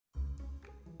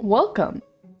Welcome.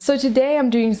 So today I'm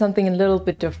doing something a little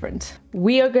bit different.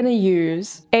 We are going to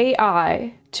use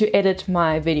AI to edit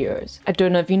my videos. I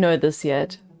don't know if you know this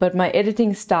yet, but my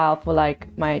editing style for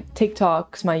like my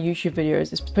TikToks, my YouTube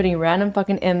videos is putting random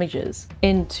fucking images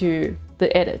into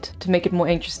the edit to make it more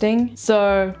interesting.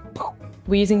 So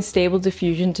we're using Stable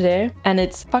Diffusion today and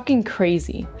it's fucking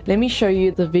crazy. Let me show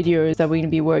you the videos that we're going to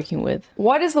be working with.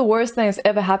 What is the worst thing that's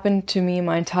ever happened to me in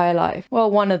my entire life? Well,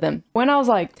 one of them. When I was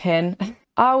like 10,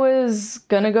 I was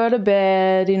gonna go to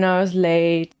bed, you know, it was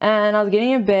late, and I was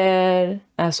getting in bed,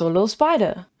 and I saw a little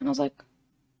spider, and I was like,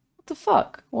 what the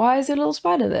fuck? Why is there a little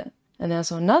spider there? And then I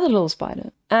saw another little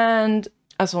spider, and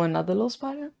I saw another little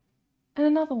spider, and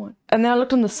another one. And then I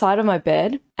looked on the side of my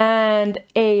bed, and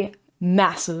a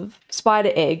massive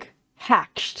spider egg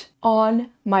hatched on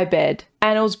my bed,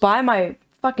 and it was by my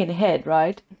fucking head,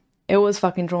 right? It was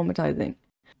fucking traumatizing.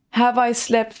 Have I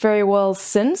slept very well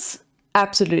since?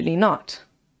 Absolutely not.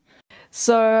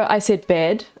 So I said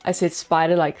bed, I said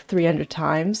spider like 300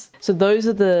 times. So those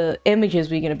are the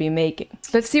images we're going to be making.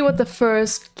 Let's see what the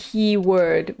first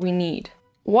keyword we need.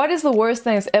 What is the worst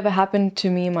thing that's ever happened to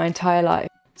me in my entire life?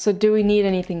 So do we need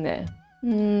anything there?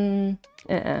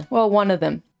 Well, one of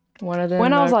them. When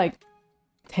I was like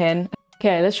 10.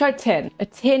 Okay, let's try 10. A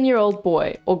 10-year-old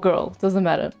boy or girl, doesn't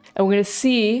matter. And we're going to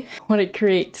see what it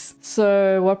creates.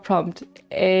 So what prompt?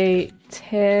 A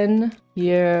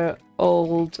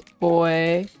 10-year-old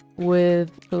boy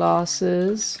with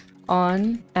glasses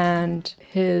on and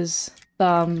his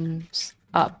thumbs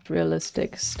up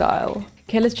realistic style.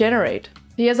 Okay, let's generate.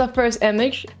 Here's our first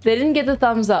image. They didn't get the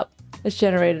thumbs up. Let's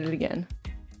generate it again.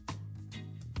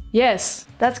 Yes,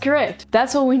 that's correct.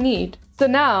 That's all we need. So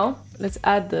now let's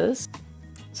add this.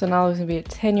 So now there's gonna be a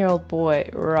 10-year-old boy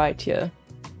right here.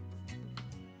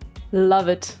 Love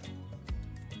it.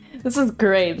 This is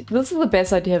great. This is the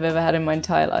best idea I've ever had in my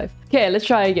entire life. Okay, let's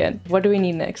try again. What do we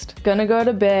need next? Gonna go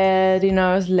to bed, you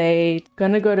know, it's late.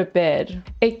 Gonna go to bed.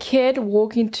 A kid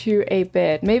walking to a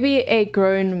bed. Maybe a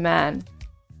grown man.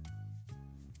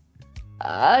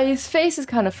 His face is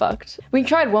kind of fucked. We can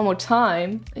try it one more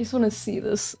time. I just want to see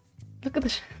this. Look at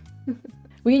this.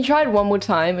 We can try it one more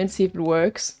time and see if it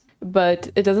works. But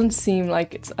it doesn't seem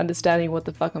like it's understanding what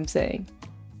the fuck I'm saying.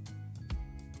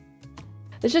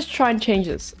 Let's just try and change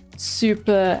this.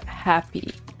 Super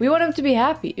happy. We want him to be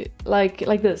happy. Like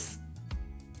this.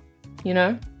 You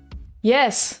know?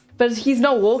 Yes! But he's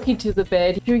not walking to the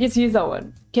bed. Who gets to use that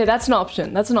one? Okay, that's an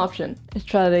option. That's an option. Let's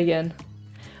try that again.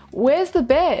 Where's the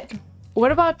bed?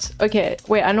 What about... Okay,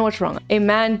 wait, I know what's wrong. A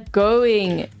man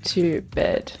going to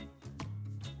bed.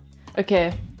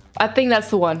 Okay, I think that's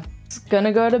the one. It's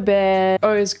gonna go to bed.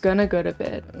 Oh, it's gonna go to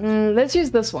bed. Let's use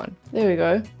this one. There we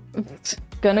go.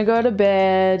 Gonna go to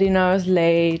bed, you know, it's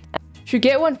late. Should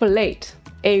get one for late.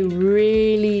 A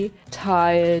really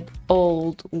tired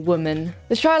old woman.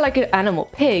 Let's try like an animal.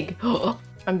 Pig.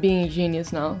 I'm being a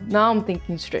genius now. Now I'm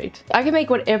thinking straight. I can make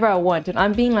whatever I want and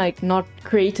I'm being like not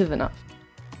creative enough.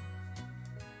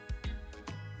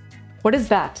 What is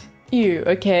that? Ew,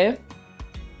 okay.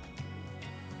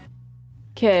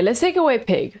 Okay, let's take away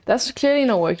pig. That's clearly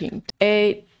not working.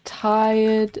 A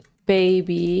tired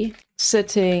baby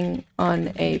sitting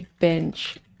on a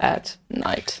bench at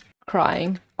night,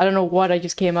 crying. I don't know what I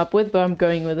just came up with, but I'm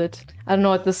going with it. I don't know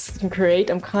what this can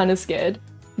create. I'm kind of scared.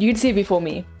 You can see it before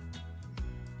me.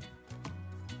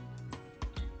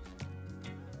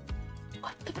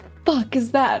 What the fuck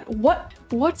is that?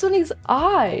 What's on his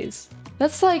eyes?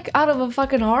 That's like out of a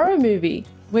fucking horror movie.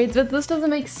 Wait, but this doesn't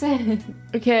make sense.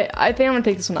 Okay, I think I'm gonna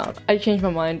take this one out. I changed my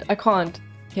mind. I can't.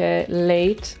 Okay,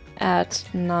 late at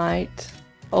night,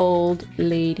 old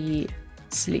lady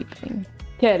sleeping.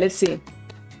 Okay, let's see.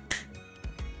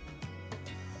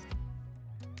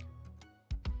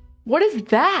 What is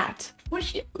that? What is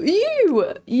she? You.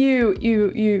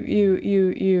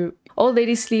 Old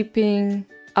lady sleeping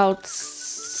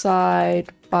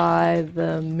outside by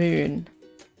the moon.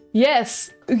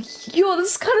 Yes! Yo,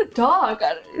 this is kind of dark.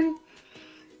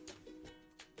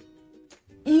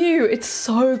 Ew, it's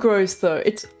so gross though.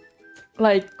 It's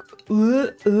like,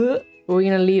 We're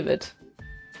gonna leave it.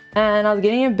 And I was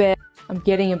getting in bed. I'm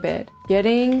getting in bed.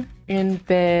 Getting in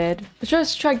bed. Let's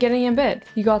just try getting in bed.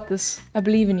 You got this. I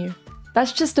believe in you.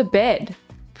 That's just a bed.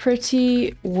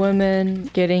 Pretty woman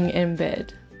getting in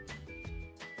bed.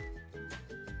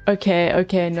 Okay,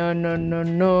 no.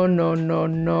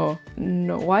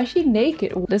 Why is she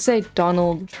naked? Let's say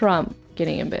Donald Trump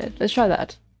getting in bed. Let's try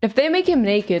that. If they make him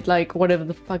naked, like whatever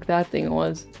the fuck that thing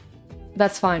was,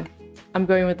 that's fine. I'm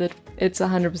going with it. It's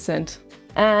 100%.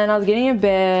 And I was getting in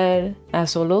bed, and I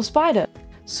saw a little spider.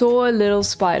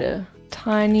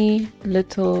 Tiny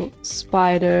little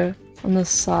spider on the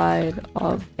side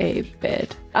of a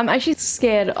bed. I'm actually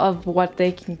scared of what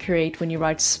they can create when you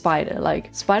write spider. Like,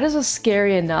 spiders are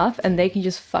scary enough and they can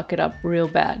just fuck it up real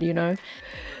bad, you know?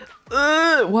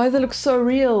 Ugh, why does it look so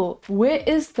real? Where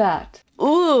is that?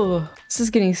 Ooh, this is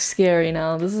getting scary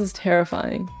now. This is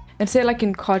terrifying. And say like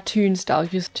in cartoon style,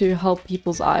 just to help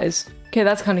people's eyes. Okay,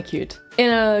 that's kind of cute.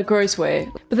 In a gross way.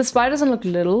 But the spider doesn't look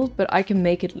little, but I can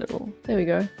make it little. There we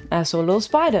go. I saw a little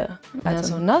spider. I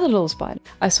saw another little spider.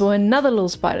 I saw another little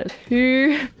spider.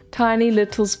 2 tiny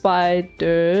little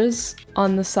spiders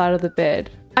on the side of the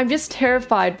bed. I'm just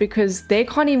terrified because they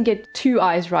can't even get 2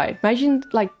 eyes right. Imagine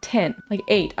like 10, like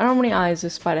 8. I don't know how many eyes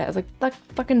this spider has. Like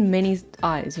fucking many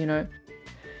eyes, you know?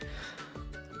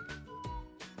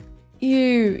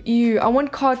 Ew. I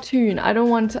want cartoon. I don't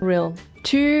want real.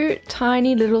 2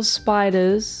 tiny little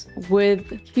spiders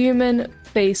with human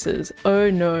faces.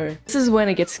 Oh no. This is when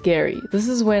it gets scary. This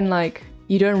is when like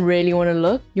you don't really want to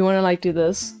look. You want to like do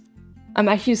this. I'm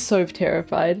actually so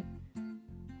terrified.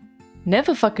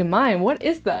 Never fucking mind. What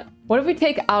is that? What if we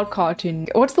take out cartoon?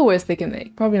 What's the worst they can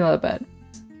make? Probably not that bad.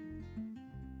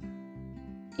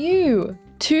 Ew.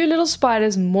 2 little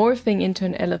spiders morphing into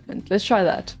an elephant. Let's try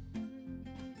that.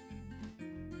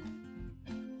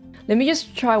 Let me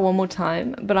just try one more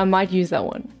time, but I might use that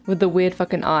one with the weird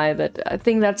fucking eye that I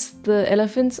think that's the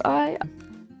elephant's eye.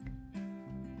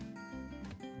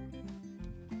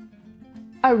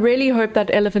 I really hope that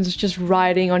elephant is just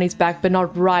riding on his back, but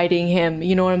not riding him.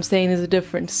 You know what I'm saying? There's a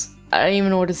difference. I don't even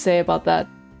know what to say about that.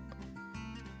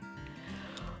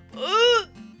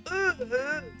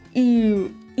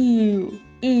 Ew.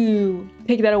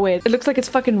 Take that away. It looks like it's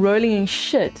fucking rolling in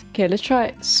shit. Okay, let's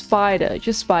try spider.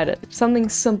 Just spider. Something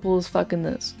simple as fucking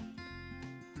this.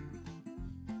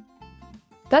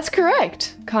 That's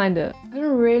correct. Kinda. I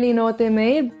don't really know what they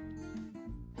made.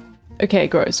 Okay,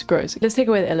 gross. Let's take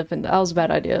away the elephant. That was a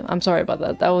bad idea. I'm sorry about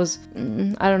that. That was...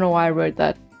 I don't know why I wrote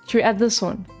that. Should we add this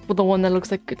one? With the one that looks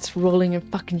like it's rolling in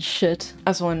fucking shit.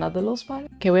 I saw another little spider.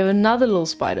 Okay, we have another little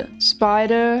spider.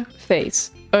 Spider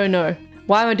face. Oh no.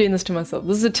 Why am I doing this to myself?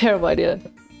 This is a terrible idea.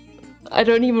 I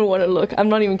don't even want to look. I'm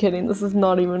not even kidding. This is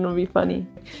not even gonna be funny.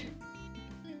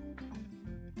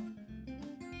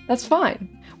 That's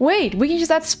fine. Wait, we can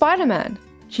just add Spider-Man.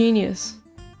 Genius.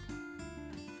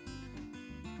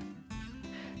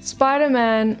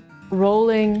 Spider-Man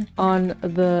rolling on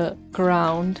the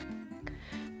ground.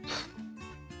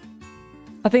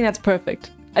 I think that's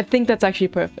perfect. I think that's actually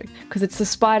perfect because it's the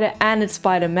spider and it's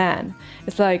Spider-Man.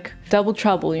 It's like double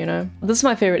trouble, you know? This is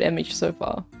my favorite image so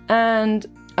far. And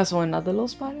I saw another little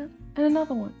spider and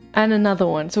another one and another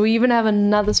one. So we even have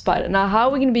another spider. Now, how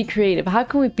are we going to be creative? How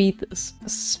can we beat this?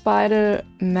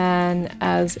 Spider-Man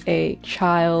as a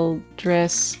child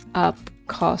dress up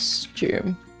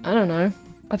costume. I don't know.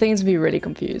 I think it's gonna be really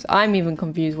confused. I'm even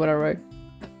confused what I wrote.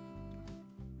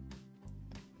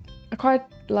 I quite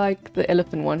like the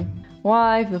elephant one.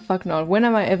 Why the fuck not? When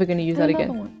am I ever gonna use that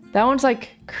again? That one's like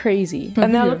crazy.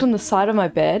 And then I looked on the side of my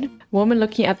bed. Woman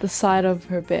looking at the side of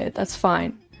her bed. That's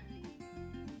fine.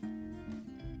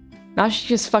 Now she's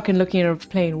just fucking looking at a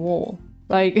plain wall.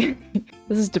 Like,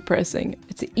 this is depressing.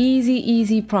 It's an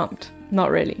easy prompt.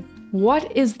 Not really.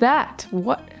 What is that?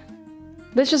 What?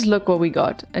 Let's just look what we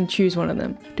got and choose one of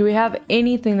them. Do we have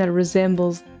anything that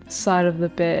resembles the side of the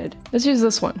bed? Let's use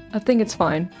this one. I think it's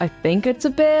fine. I think it's a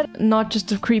bed, not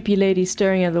just a creepy lady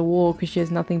staring at the wall because she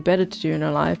has nothing better to do in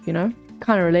her life, you know?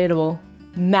 Kind of relatable.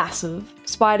 Massive.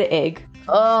 Spider egg.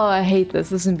 Oh, I hate this.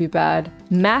 This is gonna be bad.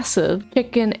 Massive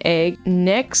chicken egg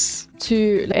next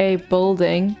to a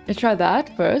building. Let's try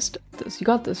that first. You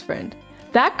got this, friend.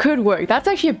 That could work. That's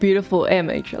actually a beautiful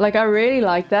image. Like, I really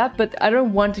like that, but I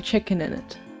don't want a chicken in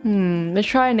it. Let's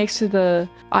try next to the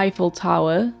Eiffel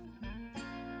Tower.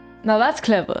 Now that's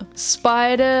clever.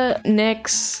 Spider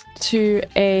next to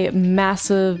a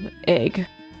massive egg.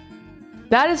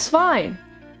 That is fine.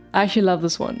 I actually love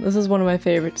this one. This is one of my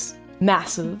favorites.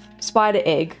 Massive. Spider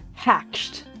egg.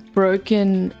 Hatched.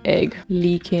 Broken egg.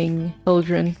 Leaking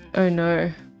children. Oh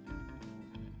no.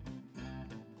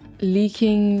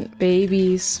 Leaking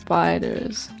baby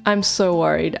spiders. I'm so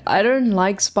worried. I don't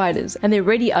like spiders and they're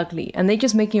really ugly and they're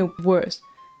just making it worse.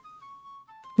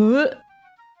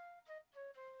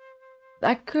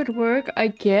 That could work, I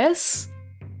guess.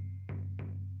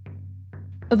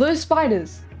 Are those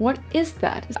spiders? What is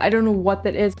that? I don't know what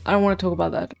that is. I don't want to talk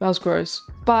about that. That was gross.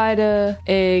 Spider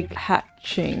egg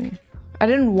hatching. I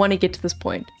didn't want to get to this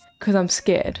point because I'm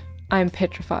scared. I'm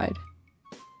petrified.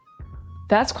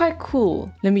 That's quite cool.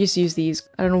 Let me just use these.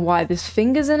 I don't know why there's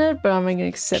fingers in it, but I'm gonna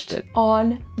accept it.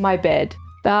 On my bed.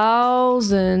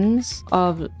 Thousands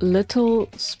of little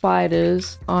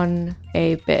spiders on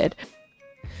a bed.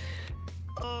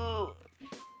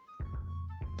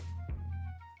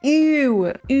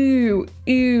 Ew, ew,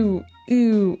 ew,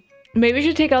 ew. Maybe we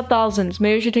should take out thousands.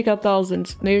 Maybe we should take out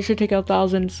thousands. Maybe we should take out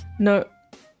thousands. No.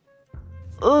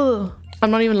 Ugh.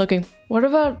 I'm not even looking. What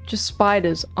about just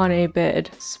spiders on a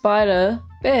bed? Spider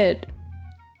bed.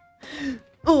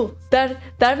 Oh,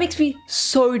 that makes me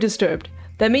so disturbed.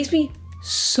 That makes me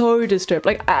so disturbed.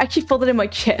 Like, I actually felt it in my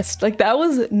chest. Like, that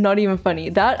was not even funny.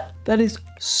 That is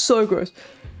so gross.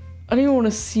 I don't even want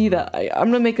to see that.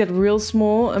 I'm gonna make that real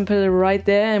small and put it right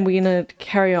there, and we're gonna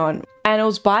carry on. And it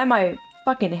was by my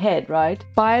fucking head, right?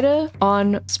 Spider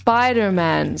on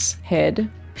Spider-Man's head.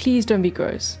 Please don't be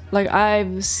gross. Like,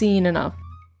 I've seen enough.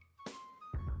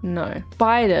 No.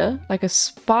 Spider, like a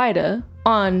spider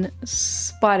on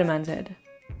Spider-Man's head.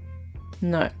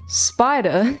 No.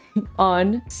 Spider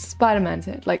on Spider-Man's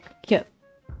head. Like, here.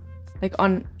 Like,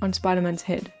 on Spider-Man's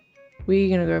head.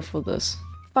 We're gonna go for this.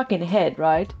 Fucking head,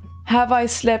 right? Have I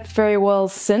slept very well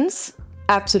since?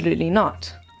 Absolutely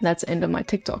not. That's the end of my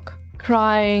TikTok.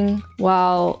 Crying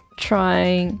while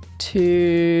trying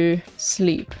to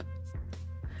sleep.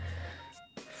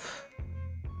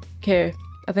 Okay.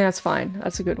 I think that's fine.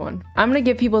 That's a good one. I'm gonna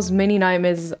give people as many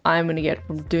nightmares as I'm gonna get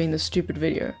from doing this stupid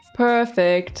video.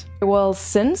 Perfect. Well,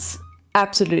 since?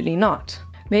 Absolutely not.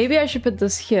 Maybe I should put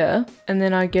this here and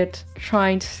then I get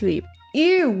trying to sleep.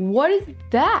 Ew, what is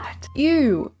that?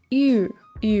 Ew, ew,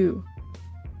 ew.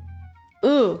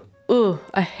 Ugh, ugh,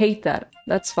 I hate that.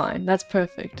 That's fine. That's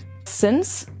perfect.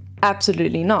 Since?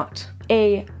 Absolutely not.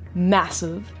 A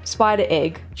massive spider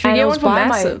egg. Should we get one for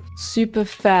massive? Super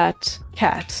fat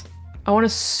cat. I want a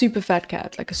super fat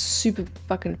cat, like a super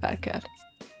fucking fat cat.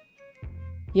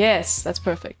 Yes, that's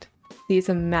perfect. See, it's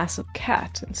a massive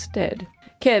cat instead.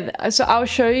 Okay, so I'll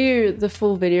show you the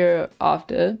full video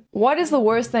after. What is the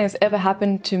worst thing that's ever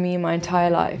happened to me in my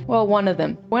entire life? Well, one of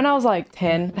them. When I was like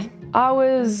 10, I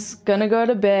was gonna go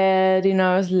to bed, you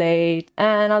know, it was late,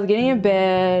 and I was getting in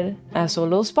bed, and I saw a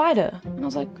little spider. And I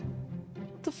was like,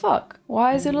 what the fuck?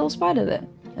 Why is there a little spider there?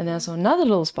 And then I saw another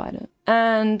little spider,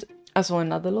 and I saw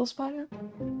another little spider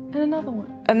and another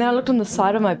one. And then I looked on the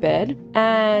side of my bed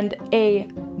and a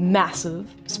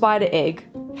massive spider egg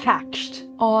hatched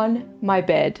on my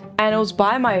bed. And it was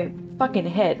by my fucking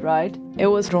head, right? It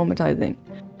was traumatizing.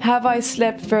 Have I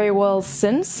slept very well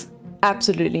since?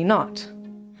 Absolutely not.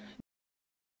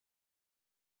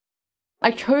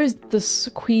 I chose this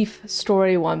queef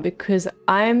story one because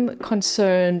I'm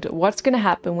concerned what's gonna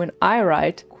happen when I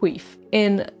write queef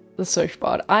in the search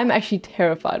bar. I'm actually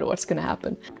terrified of what's gonna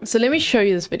happen. So let me show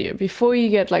you this video before you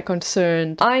get like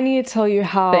concerned. I need to tell you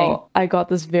how I got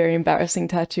this very embarrassing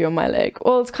tattoo on my leg.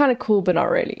 Well, it's kind of cool, but not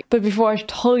really. But before I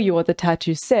tell you what the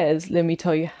tattoo says, let me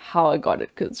tell you how I got it,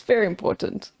 because it's very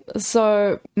important.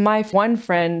 So my one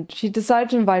friend, she decided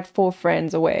to invite 4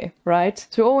 friends away, right?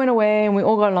 So we all went away and we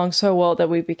all got along so well that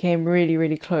we became really,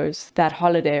 really close that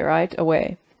holiday, right?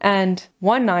 Away. And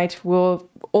one night we were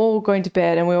all going to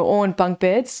bed and we were all in bunk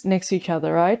beds next to each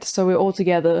other, right? So we're all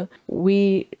together.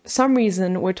 Some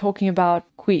reason we're talking about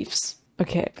queefs.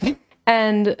 Okay.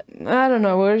 And I don't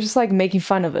know, we're just like making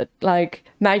fun of it. Like,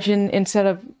 imagine instead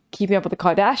of keeping up with the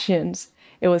Kardashians,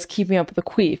 it was keeping up with the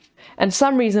queef. And for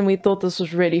some reason we thought this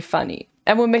was really funny.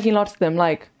 And we're making lots of them,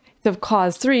 like, instead of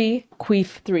Cars 3,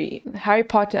 Queef 3. Harry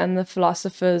Potter and the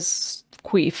Philosopher's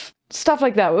Queef. Stuff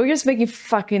like that. We're just making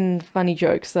fucking funny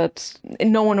jokes that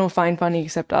no one will find funny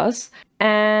except us.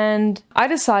 And I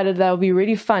decided that would be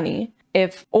really funny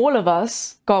if all of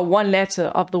us got one letter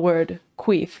of the word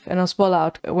queef, and I'll spell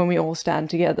out when we all stand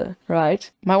together,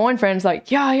 right? My one friend's like,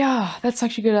 yeah, that's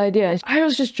such a good idea. And I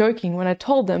was just joking when I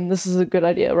told them this is a good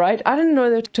idea, right? I didn't know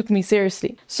they took me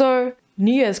seriously. So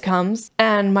New Year's comes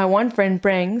and my one friend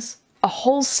brings a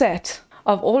whole set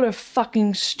of all her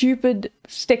fucking stupid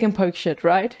stick and poke shit,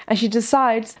 right? And she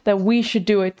decides that we should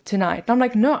do it tonight. And I'm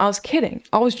like, no, I was kidding.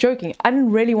 I was joking. I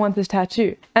didn't really want this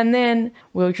tattoo. And then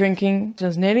we were drinking. It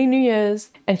was nearly New Year's.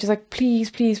 And she's like,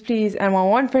 please, please, please. And my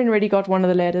one friend already got one of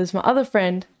the letters. My other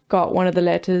friend got one of the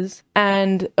letters.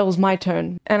 And it was my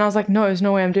turn. And I was like, no, there's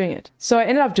no way I'm doing it. So I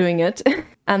ended up doing it.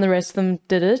 And the rest of them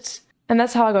did it. And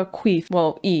that's how I got queef.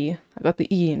 Well, E. I got the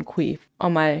E in queef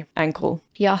on my ankle.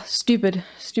 Yeah, stupid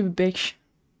bitch.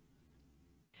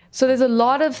 So there's a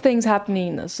lot of things happening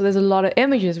in this. So there's a lot of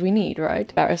images we need, right?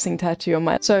 Embarrassing tattoo on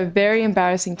my... So very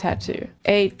embarrassing tattoo.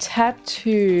 A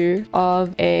tattoo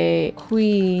of a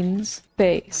queen's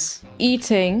face.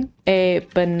 Eating a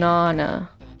banana.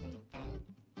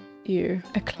 Ew.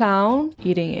 A clown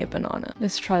eating a banana.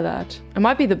 Let's try that. It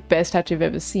might be the best tattoo I've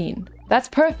ever seen. That's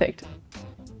perfect.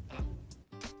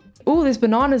 Ooh, there's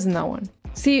bananas in that one.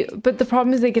 See, but the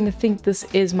problem is they're gonna think this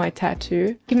is my tattoo.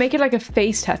 You can make it like a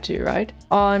face tattoo, right?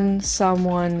 On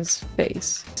someone's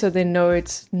face. So they know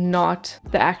it's not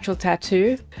the actual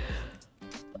tattoo.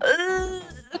 Ugh,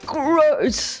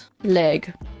 gross.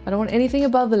 Leg. I don't want anything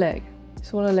above the leg.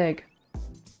 Just want a leg.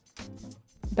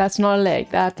 That's not a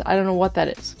leg. I don't know what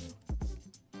that is.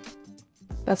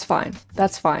 That's fine.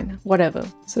 That's fine. Whatever.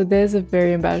 So there's a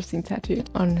very embarrassing tattoo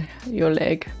on your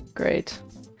leg. Great.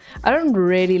 I don't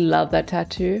really love that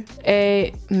tattoo.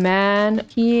 A man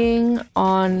peeing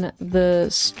on the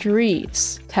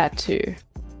streets tattoo.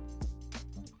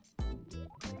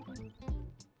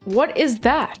 What is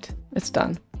that? It's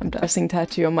done. I'm done. Embarrassing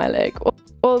tattoo on my leg.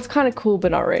 Well, it's kind of cool,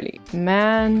 but not really.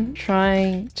 Man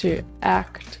trying to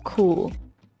act cool.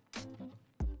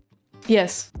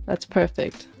 Yes, that's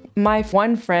perfect. My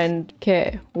one friend,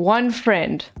 okay, one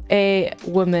friend, a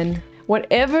woman,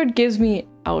 whatever it gives me,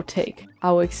 I'll take.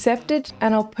 I'll accept it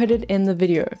and I'll put it in the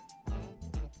video.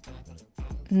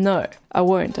 No, I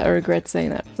won't. I regret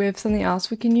saying that. We have something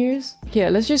else we can use? Yeah,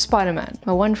 let's use Spider-Man.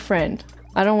 My one friend.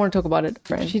 I don't want to talk about it.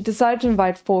 Friend. She decided to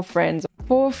invite 4 friends.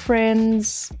 4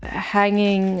 friends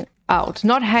hanging out.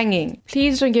 Not hanging.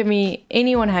 Please don't give me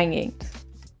anyone hanging.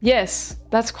 Yes,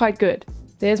 that's quite good.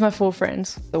 There's my 4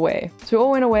 friends away. So we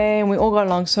all went away and we all got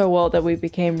along so well that we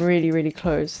became really, really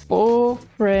close. 4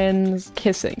 friends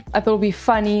kissing. I thought it would be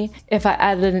funny if I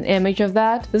added an image of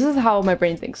that. This is how my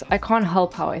brain thinks. I can't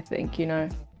help how I think, you know.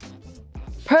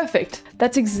 Perfect.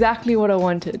 That's exactly what I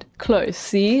wanted. Close.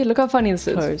 See? Look how funny this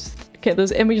is. Close. Okay,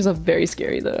 those images are very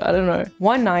scary though. I don't know.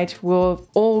 One night, we were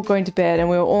all going to bed and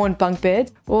we were all in bunk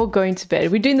bed. We're all going to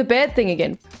bed. We're doing the bed thing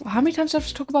again. How many times do I have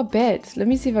to talk about bed? Let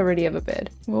me see if I already have a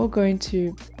bed. We're all going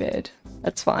to bed.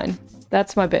 That's fine.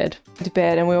 That's my bed. To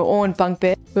bed and we were all in bunk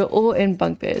bed. We're all in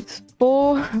bunk beds.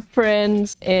 4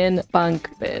 friends in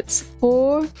bunk beds.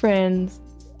 4 friends.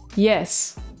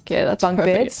 Yes. Okay, that's bunk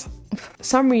beds. For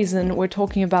some reason, we're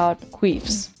talking about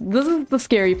queefs. This is the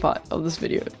scary part of this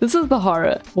video. This is the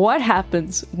horror. What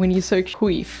happens when you search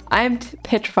queef? I am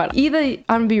petrified. Either I'm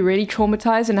gonna be really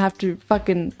traumatized and have to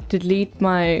fucking delete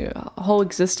my whole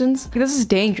existence. Like, this is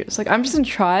dangerous. Like, I'm just gonna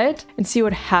try it and see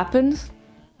what happens.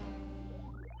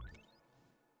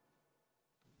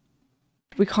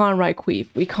 We can't write queef.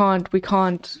 We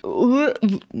can't.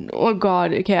 Oh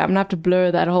god. Okay, I'm gonna have to blur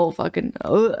that whole fucking...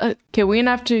 Okay, we're gonna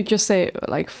have to just say,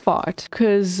 like, fart.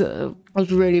 Because it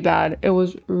was really bad. It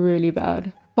was really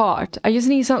bad. Fart. I just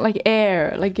need something like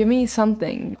air. Like, give me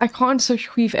something. I can't search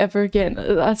queef ever again.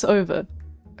 That's over.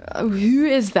 Who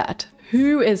is that?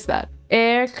 Who is that?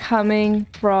 Air coming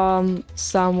from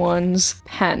someone's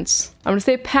pants. I'm gonna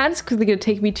say pants because they're gonna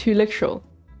take me too literal.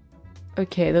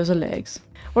 Okay, those are legs.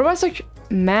 What about such...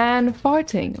 Man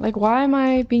farting. Like, why am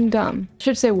I being dumb? I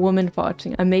should say woman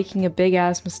farting. I'm making a big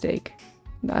ass mistake.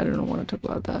 I don't want to talk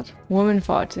about that. Woman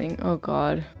farting. Oh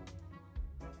god.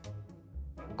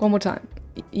 One more time.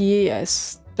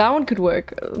 Yes. That one could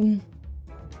work.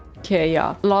 Okay,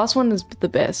 yeah. Last one is the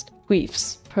best.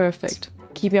 Queefs. Perfect.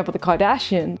 Keeping up with the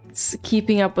Kardashians.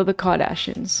 Keeping up with the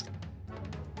Kardashians.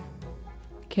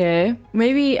 Okay.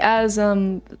 Maybe as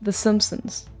The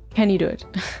Simpsons. Can you do it?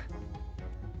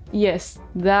 Yes,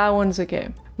 that one's okay.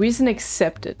 We just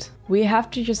accept it. We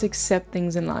have to just accept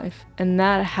things in life. And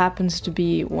that happens to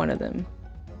be one of them.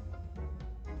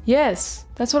 Yes,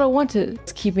 that's what I wanted.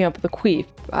 It's keeping up with the queef.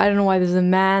 I don't know why there's a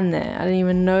man there. I didn't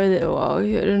even know that. Well,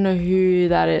 I don't know who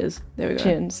that is. There we go.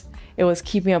 Chins. It was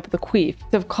keeping up with the queef.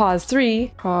 So of cars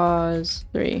 3. Cars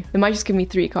 3. They might just give me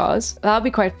 3 cars. That'll be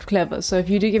quite clever. So if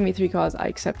you do give me 3 cars, I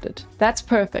accept it. That's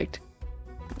perfect.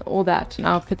 All that.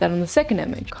 Now I'll put that on the second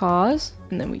image. Cars.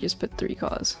 And then we just put 3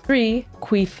 cars. 3.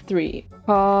 Queef 3.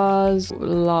 Cars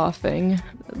laughing.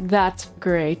 That's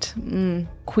great.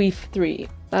 Queef 3.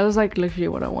 That was like literally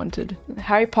what I wanted.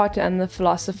 Harry Potter and the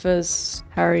Philosopher's...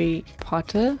 Harry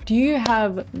Potter? Do you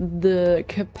have the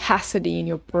capacity in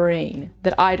your brain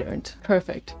that I don't?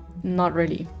 Perfect. Not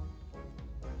really.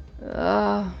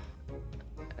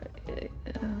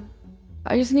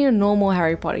 I just need a normal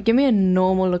Harry Potter. Give me a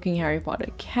normal looking Harry Potter.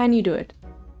 Can you do it?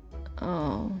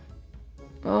 Oh,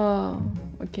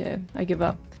 okay. I give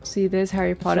up. See, there's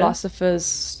Harry Potter.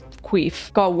 Philosopher's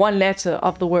queef. Got 1 letter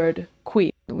of the word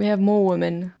queef. We have more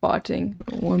women farting.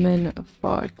 Women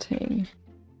farting.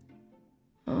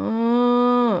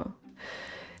 Oh,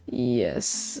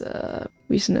 yes.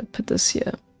 We're just gonna put this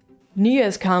here. New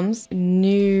Year's comes.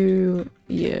 New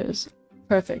Year's.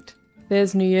 Perfect.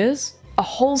 There's New Year's. A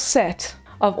whole set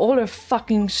of all her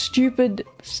fucking stupid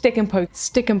stick and poke.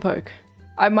 Stick and poke.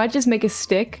 I might just make a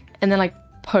stick and then like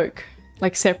poke.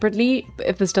 Like separately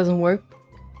if this doesn't work.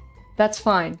 That's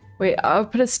fine. Wait, I'll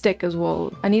put a stick as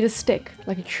well. I need a stick.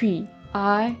 Like a tree.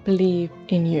 I believe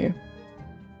in you.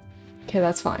 Okay,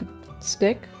 that's fine.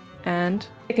 Stick and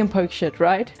stick and poke shit,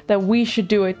 right? That we should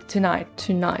do it tonight.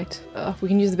 We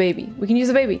can use the baby. We can use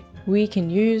the baby. We can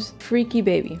use freaky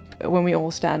baby when we all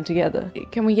stand together.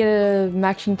 Can we get a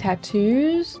matching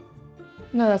tattoos?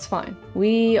 No, that's fine.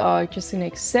 We are just gonna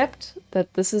accept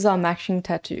that this is our matching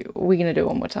tattoo. We're gonna do it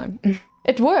one more time.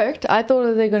 It worked. I thought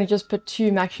that they're gonna just put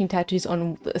 2 matching tattoos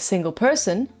on a single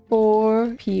person.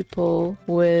 4 people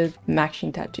with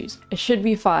matching tattoos. It should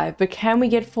be 5, but can we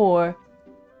get 4?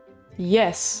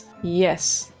 Yes,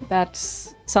 yes,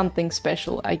 that's something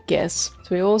special, I guess.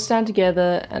 So we all stand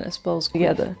together and it spells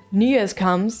together. New Year's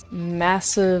comes,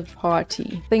 massive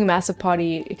party. I think massive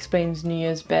party explains New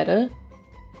Year's better.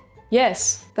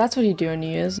 Yes, that's what you do on New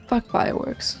Year's. Fuck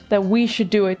fireworks. That we should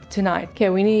do it tonight. Okay,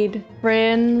 we need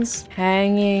friends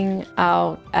hanging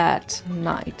out at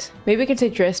night. Maybe we can say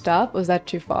dressed up, or is that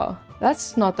too far?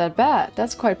 That's not that bad.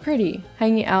 That's quite pretty.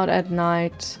 Hanging out at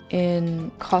night in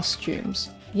costumes.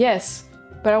 Yes,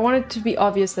 but I want it to be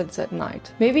obvious that it's at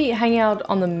night. Maybe hanging out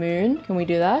on the moon. Can we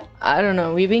do that? I don't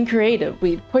know. We're being creative.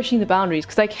 We're pushing the boundaries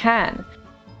because I can.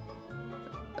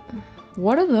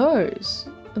 What are those?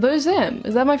 Are those them?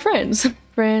 Is that my friends?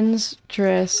 Friends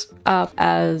dress up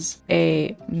as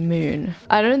a moon.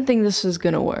 I don't think this is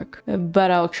gonna work,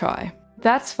 but I'll try.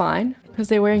 That's fine because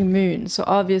they're wearing moon, so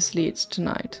obviously it's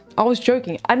tonight. I was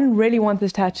joking. I didn't really want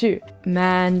this tattoo.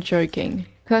 Man joking.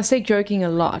 Because I say joking a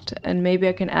lot, and maybe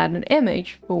I can add an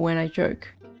image for when I joke.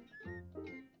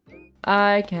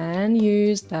 I can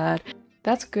use that.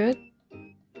 That's good.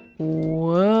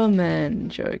 Woman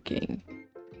joking.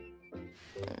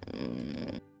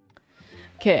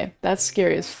 Okay, that's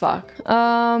scary as fuck.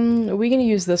 We're gonna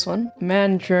use this one.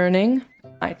 Man churning.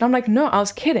 I'm like, no, I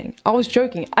was kidding. I was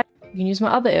joking. You can use my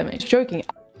other image. Joking.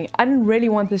 I didn't really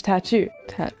want this tattoo.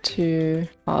 Tattoo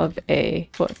of a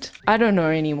foot. I don't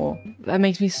know anymore. That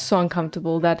makes me so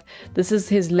uncomfortable that this is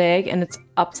his leg and it's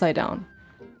upside down.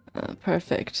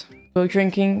 Perfect. Go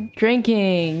drinking.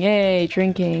 Drinking. Yay,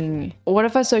 drinking. What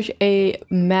if I search a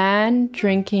man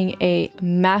drinking a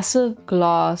massive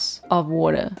glass of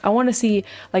water? I want to see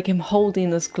like him holding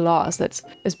this glass that's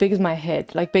as big as my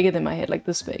head. Like bigger than my head. Like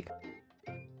this big.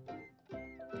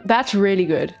 That's really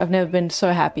good. I've never been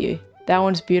so happy. That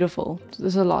one's beautiful. This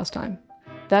is the last time.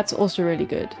 That's also really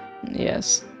good.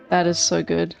 Yes, that is so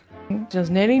good.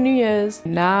 Just nearly New Year's.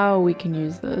 Now we can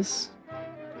use this.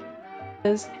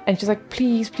 And she's like,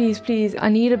 please, please, please, I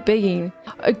need a begging.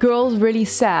 A girl's really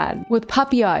sad with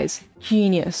puppy eyes.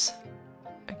 Genius.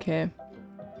 Okay.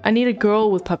 I need a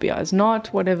girl with puppy eyes, not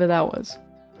whatever that was.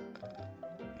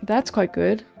 That's quite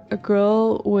good. A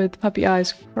girl with puppy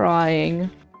eyes crying.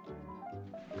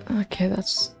 Okay,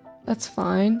 that's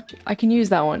fine. I can use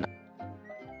that one.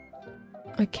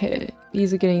 Okay,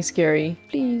 these are getting scary.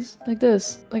 Please, like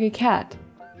this, like a cat.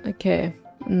 Okay,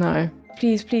 no.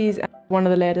 Please, please. One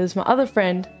of the letters. My other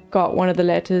friend got one of the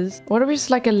letters. What if it's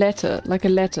like a letter? Like a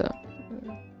letter.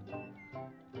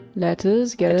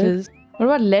 Letters, get it? What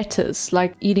about letters?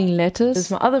 Like eating lettuce?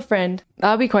 My other friend,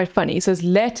 that'll be quite funny. It says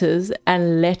letters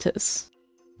and lettuce.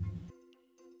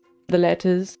 The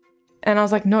letters. And I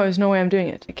was like, no, there's no way I'm doing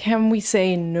it. Can we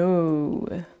say no?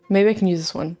 Maybe I can use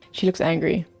this one. She looks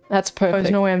angry. That's perfect.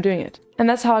 There's no way I'm doing it. And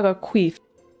that's how I got queef.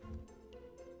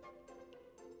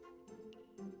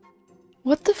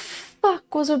 What the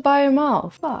fuck was it by your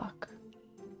mouth? Fuck.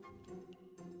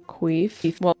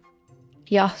 Queef. Well,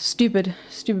 yeah, stupid.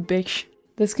 Stupid bitch.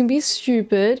 This can be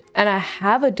stupid. And I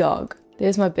have a dog.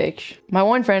 There's my bitch. My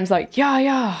one friend's like,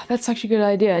 yeah, that's such a good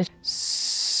idea.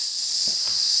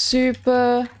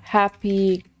 Super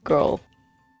happy girl.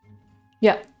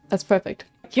 Yeah, that's perfect.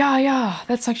 Yeah,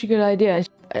 that's such a good idea.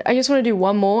 I just want to do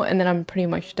one more and then I'm pretty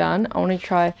much done. I want to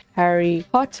try Harry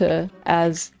Potter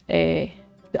as a...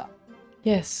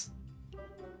 Yes.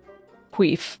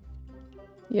 Queef.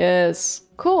 Yes.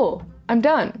 Cool. I'm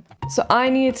done. So I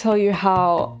need to tell you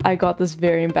how I got this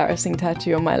very embarrassing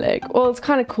tattoo on my leg. Well, it's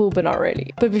kind of cool, but not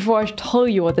really. But before I tell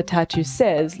you what the tattoo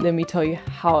says, let me tell you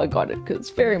how I got it, because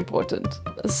it's very important.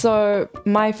 So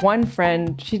my one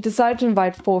friend, she decided to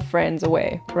invite 4 friends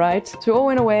away, right? So we all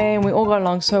went away and we all got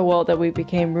along so well that we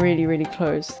became really, really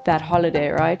close that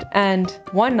holiday, right? And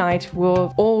one night we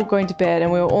were all going to bed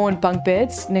and we were all in bunk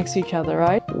beds next to each other,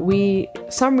 right?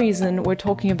 Some reason we're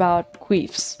talking about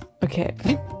queefs. Okay,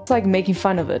 it's like making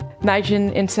fun of it.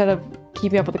 Imagine instead of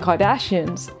keeping up with the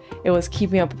Kardashians, it was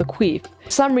keeping up with the queef. For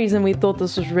some reason we thought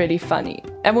this was really funny.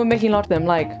 And we're making a lot of them,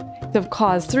 like, instead of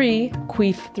Cars 3,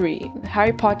 Queef 3.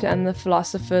 Harry Potter and the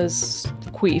Philosopher's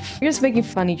queef. We're just making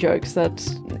funny jokes that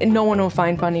no one will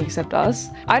find funny except us.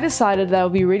 I decided that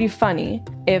would be really funny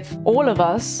if all of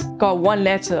us got one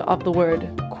letter of the word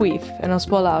queef, and I'll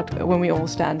spell out when we all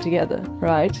stand together,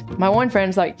 right? My one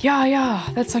friend's like, yeah,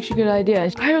 that's such a good idea.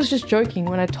 And I was just joking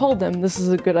when I told them this is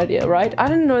a good idea, right? I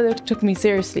didn't know they took me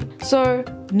seriously. So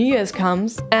New Year's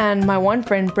comes and my one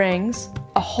friend brings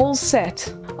a whole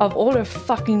set of all her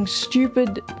fucking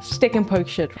stupid stick and poke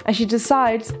shit. And she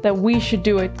decides that we should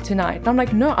do it tonight. And I'm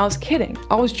like, no, I was kidding.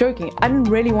 I was joking. I didn't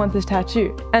really want this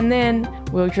tattoo. And then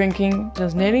we were drinking. It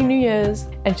was nearly New Year's.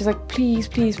 And she's like, please,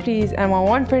 please, please. And my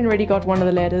one friend already got one of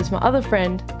the letters. My other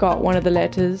friend got one of the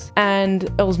letters. And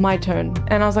it was my turn.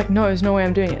 And I was like, no, there's no way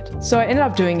I'm doing it. So I ended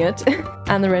up doing it.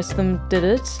 And the rest of them did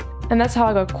it. And that's how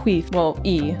I got queef. Well,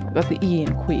 E. I got the E in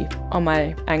queef on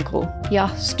my ankle.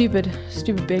 Yeah, stupid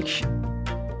bitch.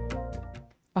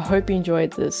 I hope you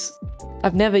enjoyed this.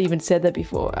 I've never even said that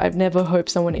before. I've never hoped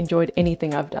someone enjoyed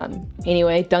anything I've done.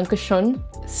 Anyway, danke schön.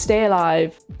 Stay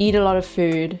alive, eat a lot of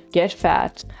food, get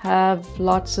fat, have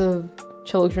lots of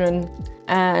children,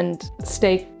 and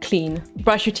stay clean.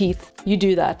 Brush your teeth. You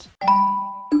do that.